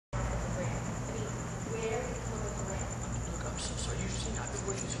so sorry. I've been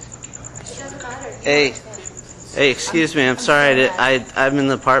waiting so fucking hard. It doesn't matter. Hey, excuse me. I'm sorry. I'm in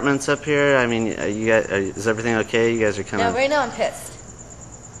the apartments up here. I mean, you guys, is everything okay? You guys are kind of. No, right now I'm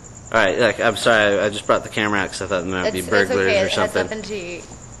pissed. All right. Look, I'm sorry. I just brought the camera out because I thought there might be burglars okay. or something. It has nothing to eat.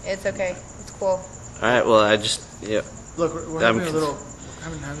 It's okay. It's cool. All right. Well, I just Look, we're having a little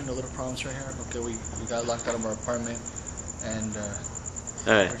problems right here. Okay, we got locked out of our apartment, and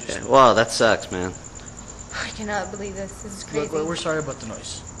all right. Yeah. Wow, that sucks, man. I cannot believe this. This is crazy. Look, we're sorry about the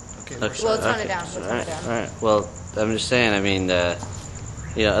noise. Okay. Well, let's tone it down. All right. Well, I'm just saying. I mean,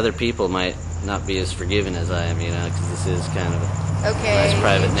 other people might not be as forgiving as I am, because this is kind of a nice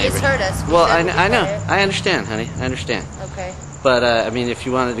private neighborhood. You just heard us. Well, I know. I understand, honey. I understand. Okay. But I mean, if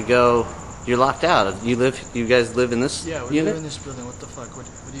you wanted to go, you're locked out. You guys live in this unit? unit? Live in this building. What the fuck? What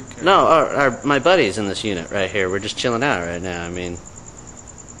do you care? No, my buddy's in this unit right here. We're just chilling out right now. I mean,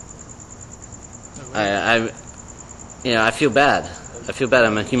 I feel bad. I feel bad.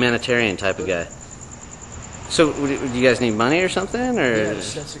 I'm a humanitarian type of guy. So, do you guys need money or something, or?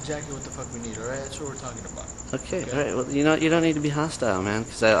 Yes, that's exactly what the fuck we need. All right, that's what we're talking about. Okay. All right. Well, you don't need to be hostile, man.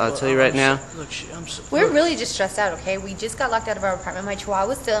 Because I'll tell you right now. We're really just stressed out. Okay, we just got locked out of our apartment. My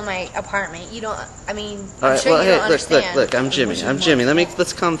chihuahua's still in my apartment. I'm sure you don't understand. Look. I'm Jimmy.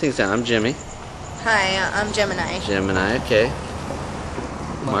 Let's calm things down. I'm Jimmy. Hi, I'm Jemini. Gemini. Okay.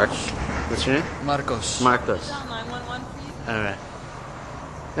 Mark. What's your name? Marcos. Marcos. Dial 911, please. All right.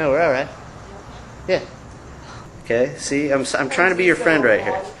 No, we're all right. Yeah. Okay. See, I'm trying to be your friend right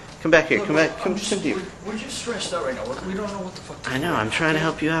here. Come back here. Come back. Come deep. We're just stressed out right now. We don't know what the fuck. I know. I'm trying to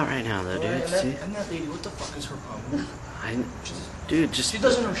help you out right now, though, dude. See? And that lady, what the fuck is her problem? Dude, just. She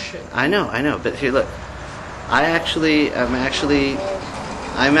doesn't know shit. I know. But here, look. I'm actually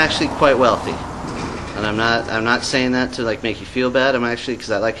quite wealthy, and I'm not saying that to like make you feel bad. I'm actually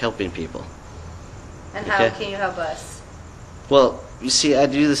because I like helping people. And how can you help us? Well, you see, I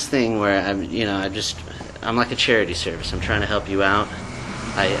do this thing where I'm like a charity service. I'm trying to help you out.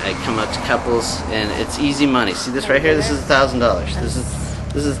 I come up to couples, and it's easy money. See this right here? This is $1,000.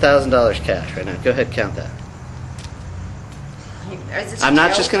 This is $1,000 cash right now. Go ahead, count that. I'm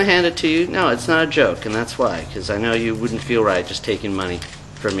not just going to hand it to you. No, it's not a joke, and that's why. Because I know you wouldn't feel right just taking money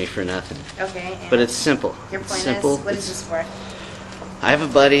from me for nothing. Okay. But it's simple. Your point is, what is this for? I have a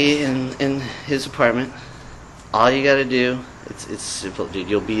buddy in his apartment. All you got to do, it's simple, dude.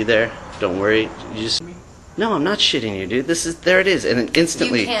 You'll be there. Don't worry. You just. No, I'm not shitting you, dude. There it is, and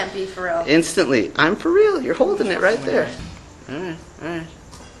instantly. You can't be for real. Instantly, I'm for real. You're holding it right there. All right.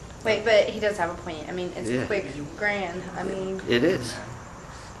 Wait, but he does have a point. I mean, it's quick, grand. I mean. It is.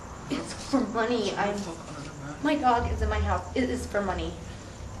 It's for money. My dog is in my house. It is for money.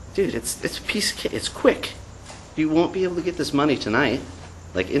 Dude, it's a piece of cake. It's quick. You won't be able to get this money tonight,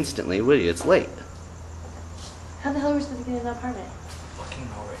 like instantly, will you? It's late. How the hell are we supposed to get in the apartment? Fucking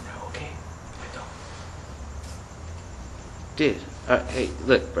know right now, okay? I don't. Dude, hey,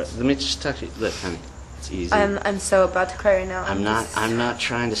 look, bro. Let me just talk to you. Look, honey, it's easy. I'm so about to cry right now. I'm not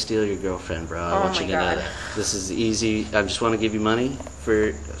trying to steal your girlfriend, bro. I want you to know that. This is easy. I just want to give you money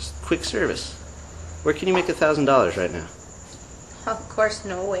for quick service. Where can you make $1,000 right now? Of course,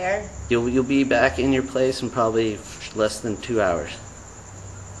 nowhere. You'll be back in your place in probably less than 2 hours.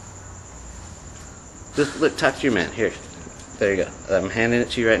 Just look, talk to your man. Here, there you go. I'm handing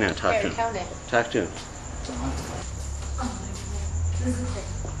it to you right now. Talk to him. Count it. Talk to him. Oh my goodness. This is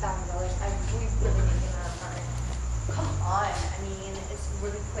 $6,000. I really need to get out of apartment. Come on. I mean, it's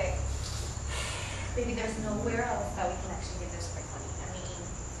really quick. Baby, there's nowhere else that we can actually get this quick money. I mean,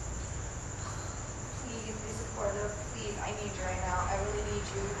 please be supportive. Please, I need you right now. I really need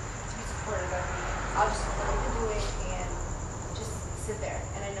you to be supportive of me. I'll just let you do it and just sit there.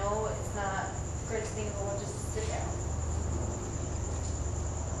 And I know it's not the greatest thing in the world, just sit there.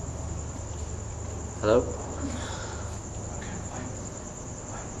 Hello?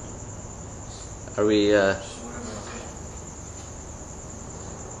 Are we, Yeah,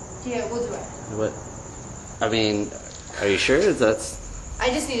 we'll do it. what? I mean, are you sure that's... I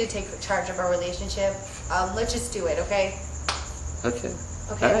just need to take charge of our relationship. Let's just do it, okay? Okay.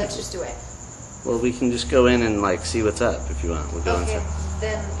 Okay, All right. let's just do it. Well, we can just go in and, like, see what's up if you want. We'll go Okay, inside.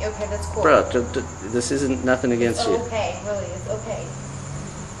 then, okay, that's cool. Bro, this isn't nothing against you. It's okay, really, it's okay.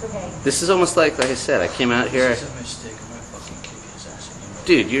 It's okay. This is almost like I said, I came out here... This is a mistake. I'm gonna fucking kick his ass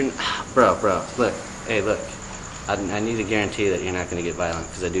anyway. Dude, you're... Bro, look. Hey, look. I need to guarantee that you're not going to get violent,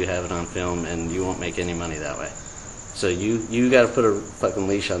 because I do have it on film, and you won't make any money that way. So you got to put a fucking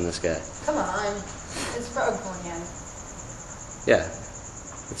leash on this guy. Come on. It's for a plan. Yeah.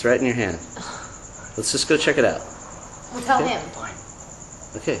 It's right in your hand. Let's just go check it out. We'll tell Okay. him. Fine.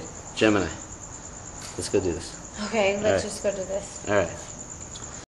 Okay, Gemini. Let's go do this. Okay, All let's right. just go do this. All right.